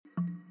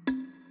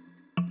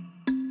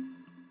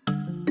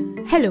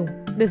Hello,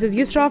 this is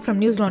Yusra from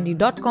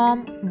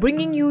newslaundry.com,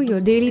 bringing you your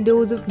daily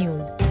dose of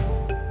news.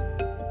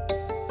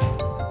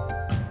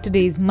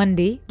 Today is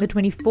Monday, the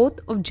 24th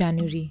of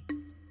January.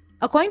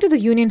 According to the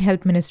Union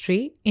Health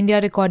Ministry,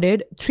 India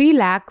recorded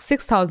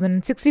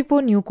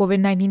 306,064 new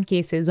COVID-19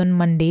 cases on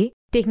Monday,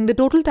 taking the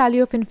total tally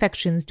of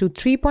infections to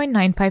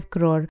 3.95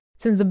 crore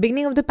since the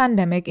beginning of the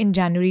pandemic in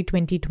January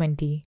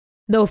 2020.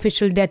 The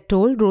official death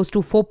toll rose to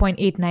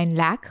 4.89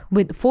 lakh,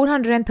 with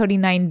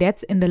 439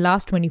 deaths in the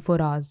last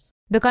 24 hours.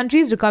 The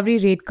country's recovery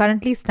rate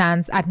currently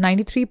stands at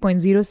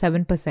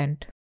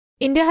 93.07%.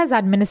 India has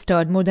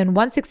administered more than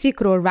 160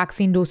 crore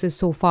vaccine doses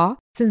so far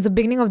since the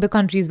beginning of the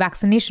country's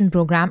vaccination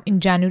program in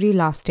January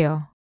last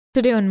year.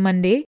 Today on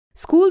Monday,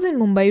 schools in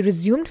Mumbai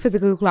resumed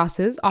physical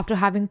classes after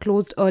having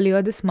closed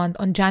earlier this month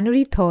on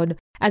January 3rd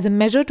as a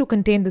measure to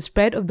contain the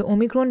spread of the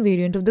Omicron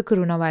variant of the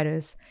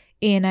coronavirus,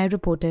 ANI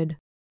reported.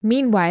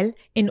 Meanwhile,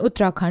 in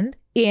Uttarakhand,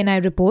 ANI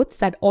reports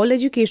that all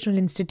educational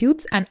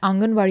institutes and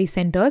Anganwadi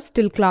centers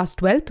till class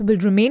 12th will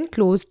remain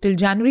closed till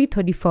January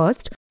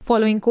 31st,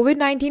 following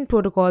COVID-19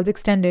 protocols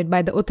extended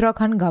by the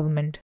Uttarakhand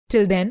government.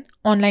 Till then,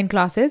 online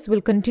classes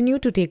will continue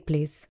to take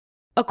place.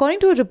 According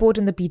to a report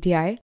in the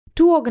PTI,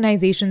 two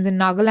organizations in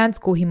Nagaland's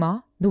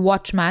Kohima, the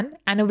Watchman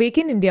and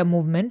Awaken India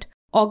movement,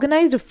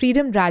 organized a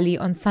freedom rally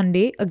on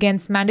Sunday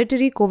against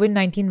mandatory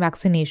COVID-19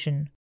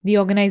 vaccination. The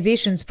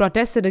organizations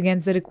protested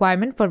against the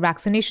requirement for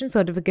vaccination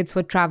certificates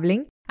for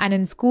traveling and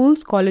in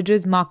schools,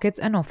 colleges, markets,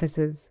 and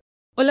offices.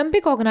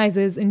 Olympic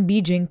organizers in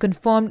Beijing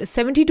confirmed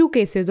 72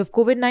 cases of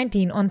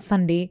COVID-19 on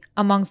Sunday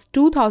amongst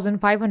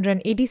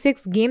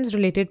 2,586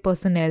 games-related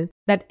personnel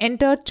that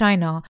entered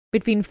China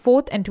between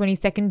 4th and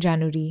 22nd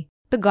January,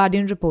 The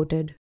Guardian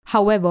reported.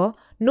 However,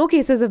 no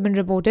cases have been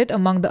reported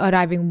among the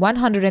arriving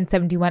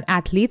 171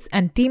 athletes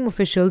and team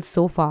officials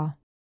so far.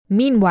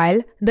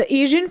 Meanwhile, the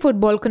Asian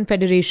Football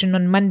Confederation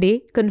on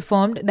Monday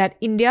confirmed that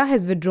India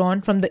has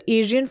withdrawn from the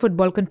Asian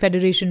Football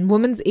Confederation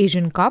Women's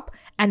Asian Cup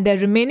and their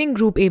remaining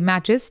Group A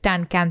matches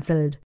stand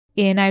cancelled,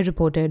 ANI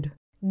reported.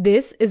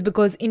 This is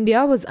because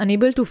India was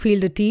unable to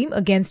field a team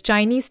against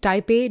Chinese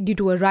Taipei due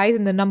to a rise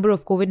in the number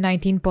of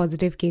COVID-19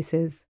 positive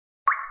cases.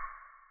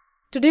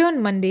 Today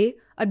on Monday,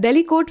 a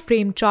Delhi court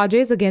framed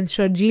charges against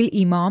Sharjeel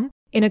Imam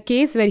in a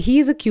case where he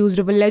is accused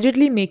of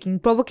allegedly making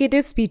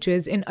provocative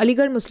speeches in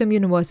Aligarh Muslim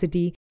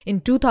University in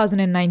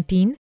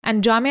 2019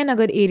 and Jamia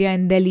Nagar area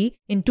in Delhi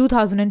in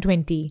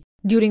 2020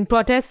 during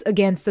protests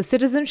against the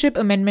Citizenship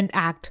Amendment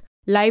Act,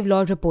 Live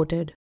Law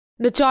reported.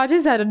 The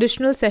charges that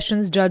Additional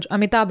Sessions Judge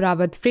Amitabh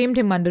Rawat framed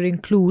him under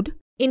include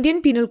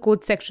Indian Penal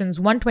Code Sections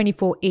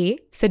 124A,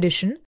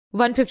 sedition,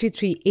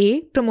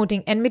 153A,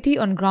 promoting enmity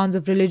on grounds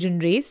of religion,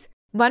 race,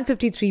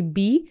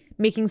 153B,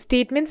 making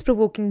statements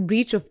provoking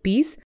breach of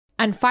peace,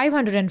 and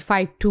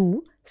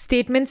 505(2),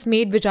 statements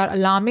made which are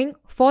alarming,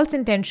 false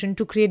intention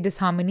to create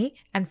disharmony,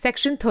 and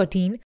Section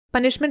 13,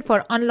 punishment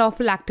for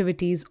unlawful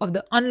activities of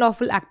the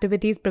Unlawful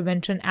Activities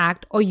Prevention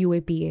Act or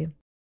UAPA.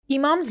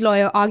 Imam's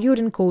lawyer argued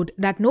in court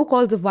that no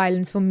calls of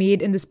violence were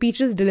made in the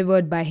speeches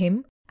delivered by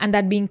him and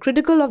that being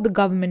critical of the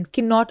government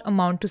cannot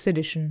amount to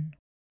sedition.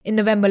 In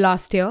November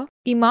last year,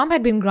 Imam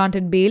had been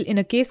granted bail in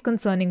a case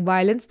concerning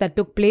violence that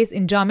took place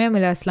in Jamia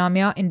Millia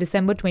Islamia in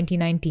December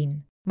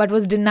 2019. But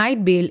was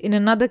denied bail in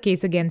another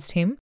case against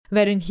him,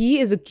 wherein he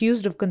is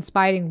accused of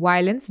conspiring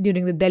violence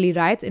during the Delhi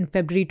riots in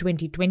February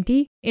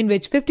 2020, in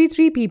which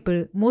 53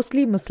 people,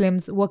 mostly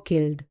Muslims, were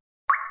killed.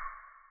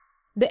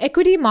 The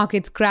equity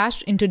markets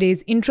crashed in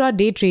today's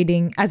intra-day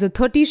trading as a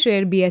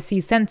 30-share BSE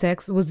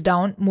Sensex was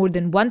down more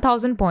than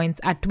 1,000 points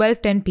at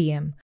 12:10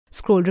 p.m.,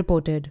 Scroll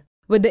reported.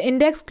 With the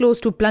index close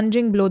to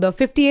plunging below the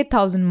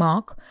 58,000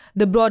 mark,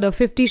 the broader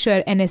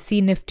 50-share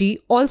NSE Nifty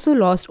also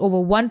lost over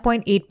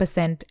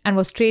 1.8% and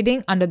was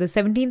trading under the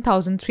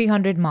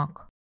 17,300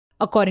 mark.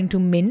 According to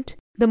Mint,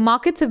 the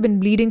markets have been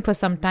bleeding for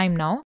some time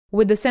now,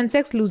 with the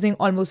Sensex losing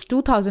almost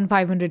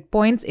 2,500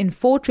 points in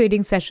 4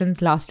 trading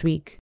sessions last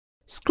week.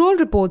 Scroll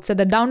reports that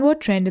the downward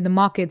trend in the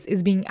markets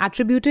is being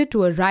attributed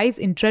to a rise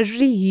in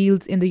treasury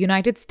yields in the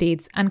United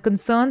States and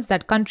concerns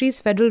that country's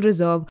Federal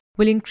Reserve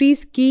will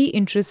increase key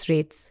interest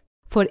rates.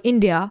 For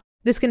India,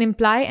 this can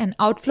imply an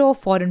outflow of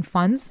foreign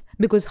funds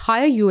because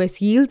higher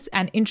US yields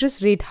and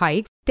interest rate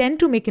hikes tend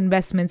to make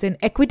investments in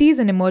equities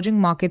in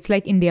emerging markets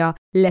like India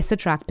less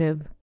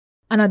attractive.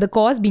 Another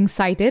cause being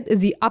cited is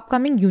the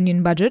upcoming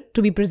union budget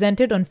to be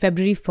presented on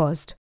February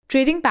 1st.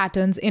 Trading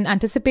patterns in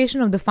anticipation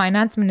of the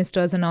finance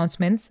minister's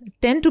announcements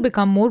tend to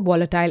become more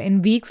volatile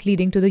in weeks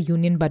leading to the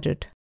union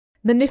budget.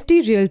 The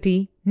Nifty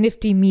Realty,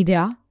 Nifty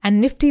Media, and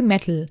Nifty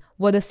Metal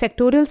were the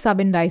sectoral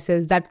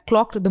sub-indices that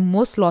clocked the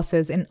most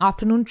losses in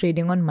afternoon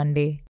trading on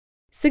Monday.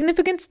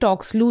 Significant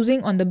stocks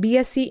losing on the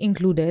BSE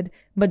included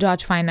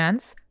Bajaj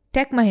Finance,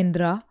 Tech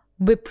Mahindra,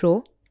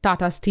 Wipro,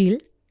 Tata Steel,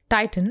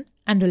 Titan,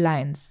 and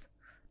Reliance.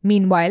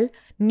 Meanwhile,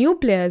 new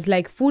players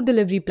like food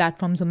delivery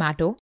platform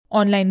Zomato,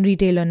 online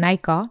retailer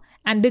Nykaa,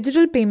 and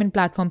digital payment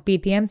platform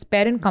Paytm's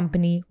parent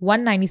company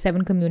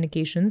 197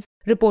 Communications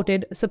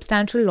reported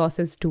substantial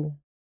losses too.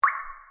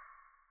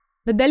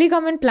 The Delhi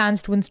government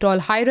plans to install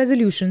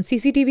high-resolution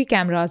CCTV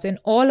cameras in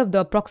all of the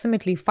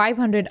approximately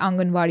 500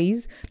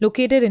 Anganwadis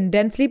located in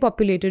densely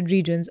populated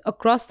regions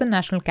across the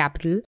national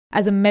capital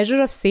as a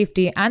measure of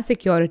safety and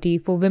security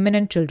for women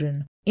and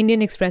children,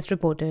 Indian Express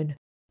reported.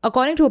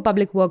 According to a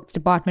Public Works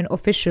Department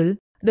official,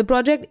 the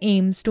project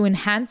aims to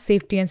enhance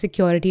safety and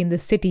security in the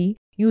city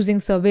using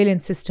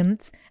surveillance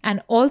systems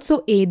and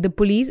also aid the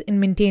police in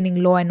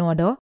maintaining law and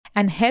order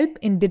and help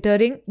in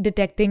deterring,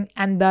 detecting,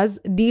 and thus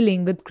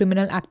dealing with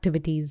criminal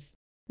activities.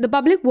 The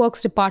Public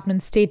Works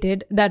Department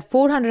stated that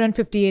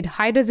 458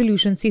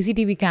 high-resolution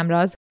CCTV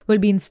cameras will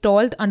be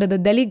installed under the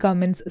Delhi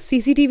government's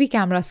CCTV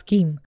camera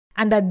scheme,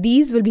 and that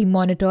these will be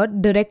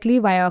monitored directly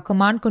via a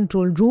command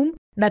control room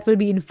that will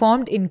be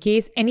informed in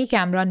case any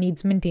camera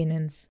needs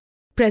maintenance.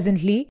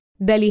 Presently,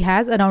 Delhi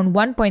has around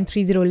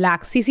 1.30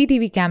 lakh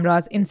CCTV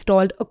cameras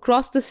installed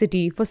across the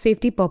city for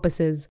safety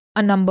purposes,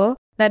 a number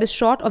that is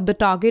short of the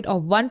target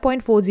of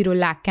 1.40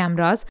 lakh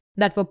cameras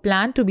that were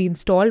planned to be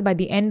installed by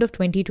the end of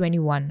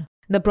 2021.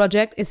 The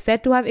project is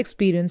said to have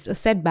experienced a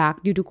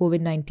setback due to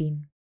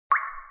COVID-19.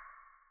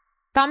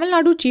 Tamil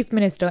Nadu Chief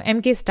Minister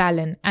M.K.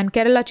 Stalin and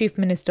Kerala Chief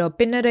Minister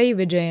Pinarayi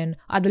Vijayan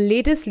are the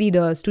latest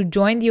leaders to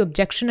join the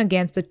objection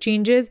against the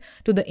changes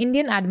to the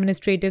Indian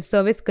Administrative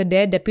Service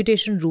Cadre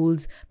Deputation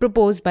rules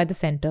proposed by the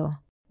centre.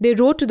 They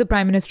wrote to the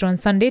Prime Minister on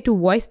Sunday to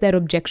voice their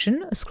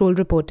objection, Scroll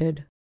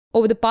reported.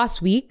 Over the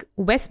past week,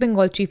 West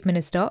Bengal Chief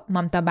Minister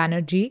Mamata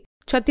Banerjee,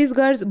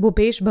 Chhattisgarh's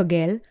Bhupesh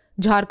Baghel,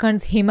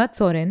 Jharkhand's Hemant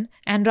Soren,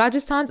 and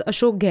Rajasthan's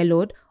Ashok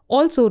Gehlot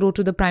also wrote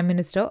to the Prime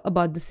Minister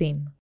about the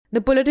same.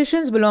 The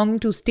politicians belonging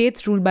to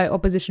states ruled by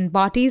opposition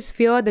parties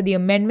fear that the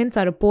amendments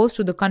are opposed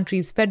to the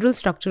country's federal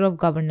structure of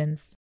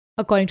governance.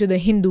 According to The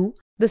Hindu,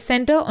 the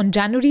centre on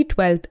January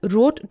 12th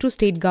wrote to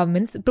state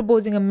governments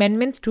proposing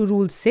amendments to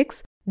Rule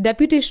 6,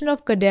 Deputation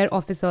of Cadre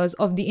Officers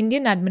of the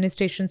Indian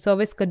Administration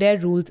Service Cadre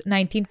Rules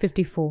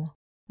 1954.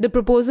 The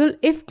proposal,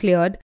 if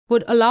cleared,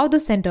 would allow the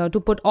centre to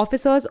put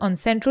officers on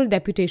central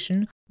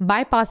deputation,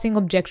 bypassing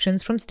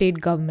objections from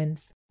state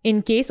governments.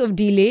 In case of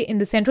delay in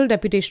the central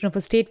deputation of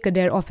a state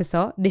cadre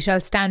officer, they shall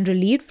stand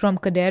relieved from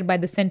cadre by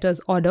the centre's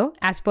order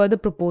as per the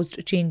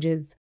proposed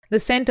changes. The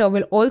centre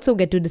will also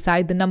get to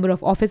decide the number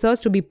of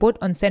officers to be put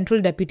on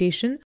central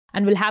deputation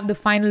and will have the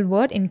final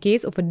word in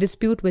case of a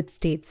dispute with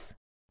states.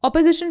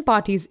 Opposition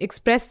parties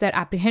expressed their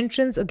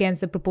apprehensions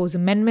against the proposed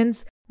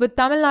amendments, with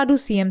Tamil Nadu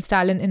CM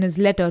Stalin in his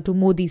letter to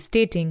Modi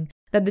stating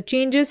that the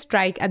changes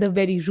strike at the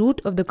very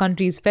root of the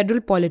country's federal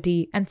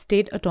polity and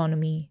state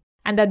autonomy,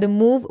 and that the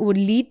move would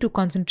lead to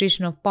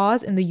concentration of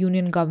powers in the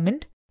union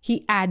government.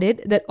 He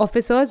added that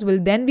officers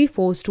will then be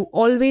forced to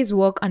always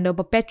work under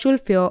perpetual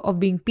fear of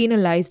being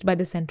penalized by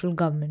the central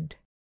government.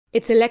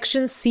 It's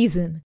election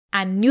season,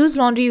 and News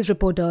Laundry's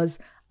reporters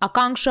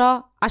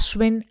Akanksha,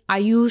 Ashwin,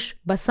 Ayush,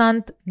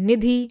 Basant,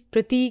 Nidhi,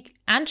 Prateek,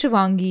 and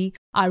Shivangi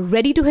are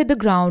ready to hit the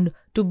ground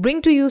to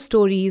bring to you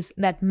stories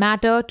that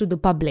matter to the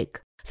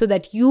public, so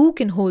that you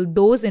can hold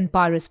those in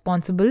power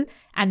responsible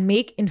and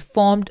make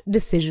informed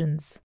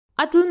decisions.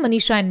 Atul,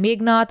 Manisha and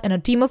Meghnad and a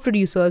team of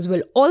producers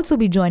will also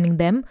be joining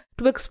them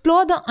to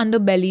explore the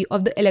underbelly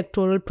of the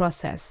electoral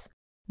process.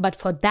 But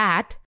for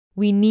that,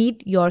 we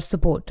need your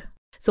support.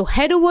 So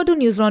head over to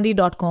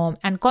newslaundry.com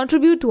and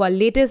contribute to our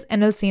latest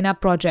NL Sena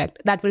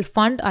project that will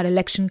fund our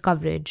election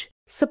coverage.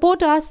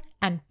 Support us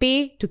and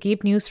pay to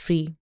keep news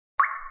free.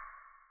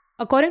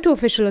 According to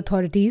official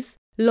authorities,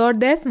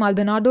 Lourdes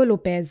Maldonado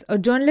Lopez, a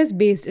journalist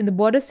based in the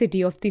border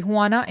city of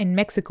Tijuana in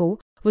Mexico,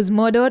 was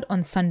murdered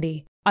on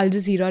Sunday, Al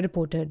Jazeera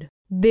reported.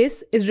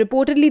 This is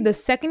reportedly the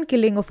second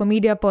killing of a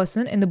media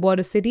person in the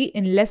border city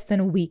in less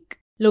than a week.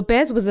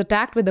 Lopez was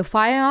attacked with a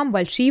firearm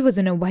while she was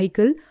in a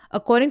vehicle,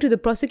 according to the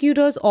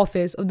prosecutor's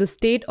office of the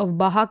state of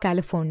Baja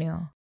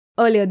California.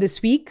 Earlier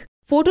this week,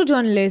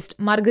 photojournalist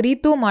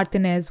Margarito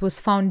Martinez was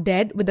found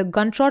dead with a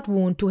gunshot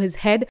wound to his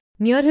head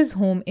near his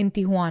home in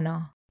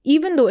Tijuana.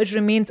 Even though it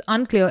remains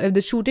unclear if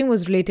the shooting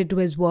was related to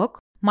his work,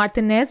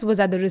 Martinez was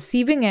at the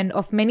receiving end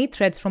of many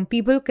threats from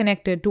people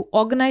connected to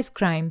organized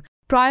crime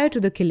prior to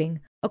the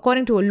killing,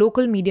 according to a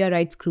local media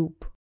rights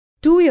group.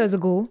 2 years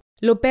ago,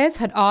 Lopez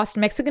had asked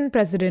Mexican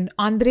President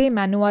Andrés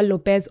Manuel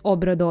López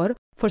Obrador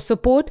for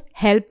support,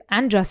 help,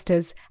 and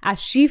justice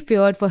as she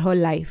feared for her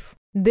life.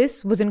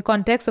 This was in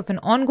context of an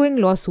ongoing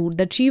lawsuit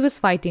that she was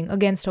fighting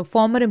against her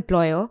former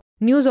employer,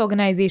 news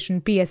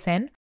organization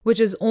PSN, which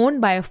is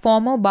owned by a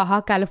former Baja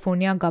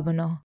California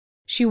governor.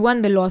 She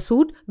won the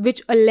lawsuit,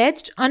 which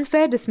alleged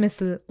unfair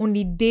dismissal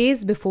only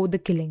days before the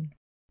killing.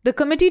 The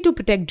Committee to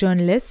Protect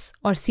Journalists,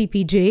 or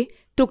CPJ,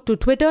 took to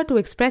Twitter to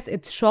express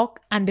its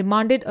shock and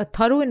demanded a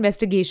thorough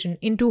investigation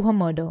into her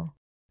murder.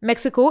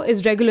 Mexico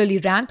is regularly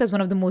ranked as one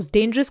of the most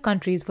dangerous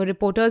countries for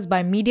reporters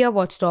by media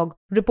watchdog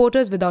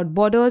Reporters Without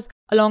Borders,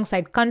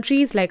 alongside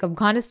countries like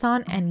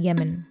Afghanistan and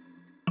Yemen.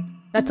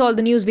 That's all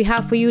the news we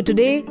have for you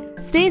today.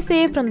 Stay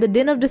safe from the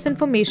din of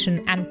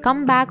disinformation and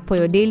come back for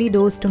your daily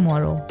dose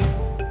tomorrow.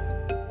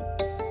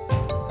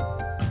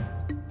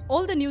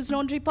 All the News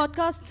Laundry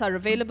podcasts are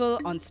available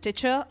on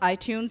Stitcher,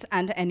 iTunes,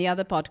 and any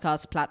other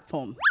podcast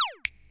platform.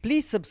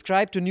 Please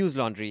subscribe to News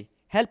Laundry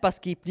help us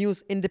keep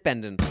news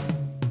independent.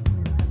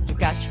 To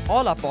catch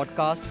all our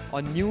podcasts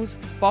on news,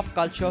 pop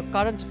culture,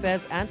 current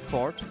affairs and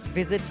sport,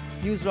 visit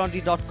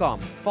newslaundry.com.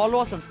 Follow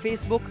us on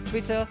Facebook,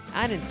 Twitter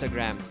and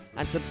Instagram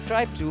and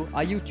subscribe to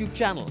our YouTube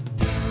channel.